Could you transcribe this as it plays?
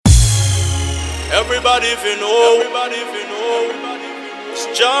Everybody if you know, it's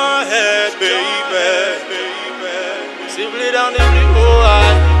JarHead, baby. Simply down in the hole,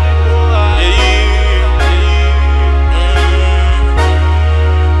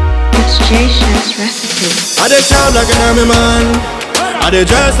 It's JarHead's recipe. I dey shout like an army man, I dey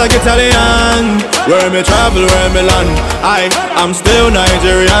dress like Italian. Where me travel, where me land, I'm still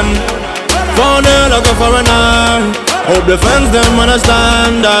Nigerian. Found her like a foreigner. Hope the fans them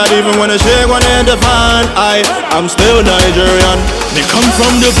understand that even when I shake one in the fan, I'm still Nigerian. They come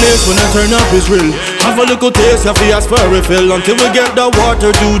from the place when I turn up is real. Have a little taste, have to ask for a refill. Until we get the water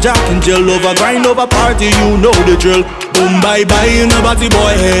to Jack and Jill. Over grind, over party, you know the drill. Boom, bye bye, in a batty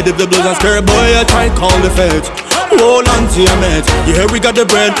boy head. If the blues and scare boy, I try call the feds. Hold on to your mate. Yeah, we got the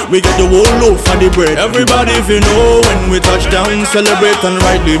bread, we get the whole loaf and the bread. Everybody if you know, when we touch down, celebrate and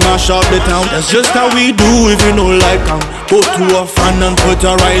rightly mash up the town. That's just how we do if you know like go to a fan and put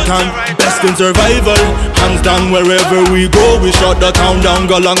a right hand. Best in survival, hands down wherever we go. We shut the town down,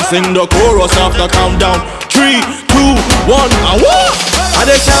 go long sing the chorus after countdown. 3, 2, 1, and what? I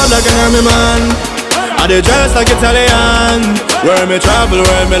dey shout like an army man, I dey dress like Italian. Where me travel,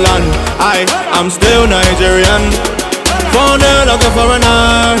 where me land, I'm still Nigerian. Found her like a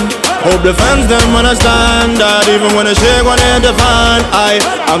foreigner. Hope the fans them understand that even when I shake one in the fan,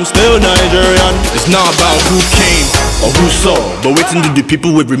 I'm still Nigerian. It's not about who came or who saw, but waiting to the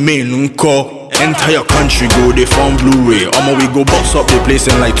people will remain call. Entire country go, they found Blu-ray. We go box up the place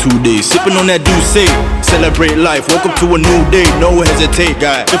in like 2 days. Sipping on that say, celebrate life, woke up to a new day, no hesitate,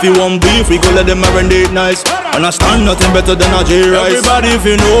 guy. If you want beef, we go let them marinate nice. Understand nothing better than a J-Rice. Everybody if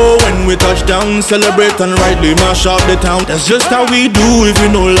you know, when we touch down, celebrate and rightly mash up the town. That's just how we do if you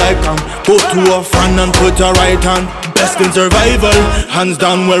know like go to a fan and put a right hand. Best in survival, hands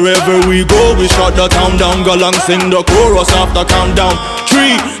down wherever we go. We shut the town down, go long sing the chorus after countdown.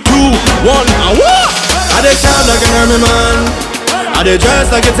 3, 2, 1, and what? I dey shout like an army man, I dey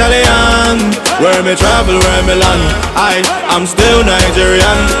dress like Italian. Where me travel, where me land, I'm still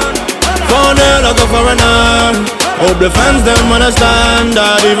Nigerian. Found her like a foreigner. Hope the fans them understand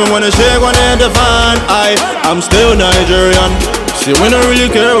that even when I shake one in the fan, I'm still Nigerian. See, we don't really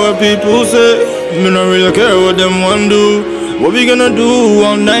care what people say, me don't really care what them want do. What we gonna do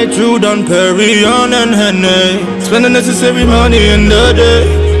all night through Don Perignon and Henny? Spend the necessary money in the day,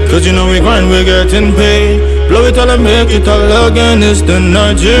 cause you know we grind, we getting paid. Blow it all and make it all again, it's the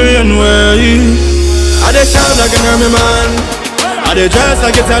Nigerian way. I dey shout like an army man, I dey dress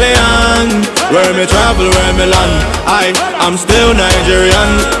like Italian. Where me travel, where me land, I'm still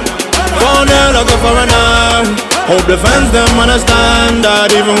Nigerian. Found her like a foreigner. Hope the fans them understand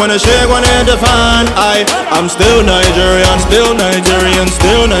that even when I shake one in the fan, I'm still Nigerian, still Nigerian,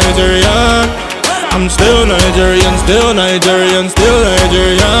 still Nigerian. I'm still Nigerian, still Nigerian, still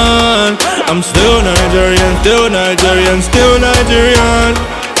Nigerian. I'm still Nigerian, still Nigerian, still Nigerian.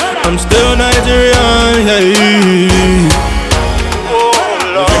 I'm still Nigerian, yeah.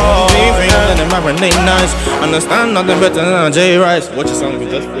 Nice. Understand nothing better than a J-Rice. Watch your song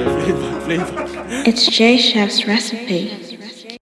with us, flavor. It's JarHead's recipe.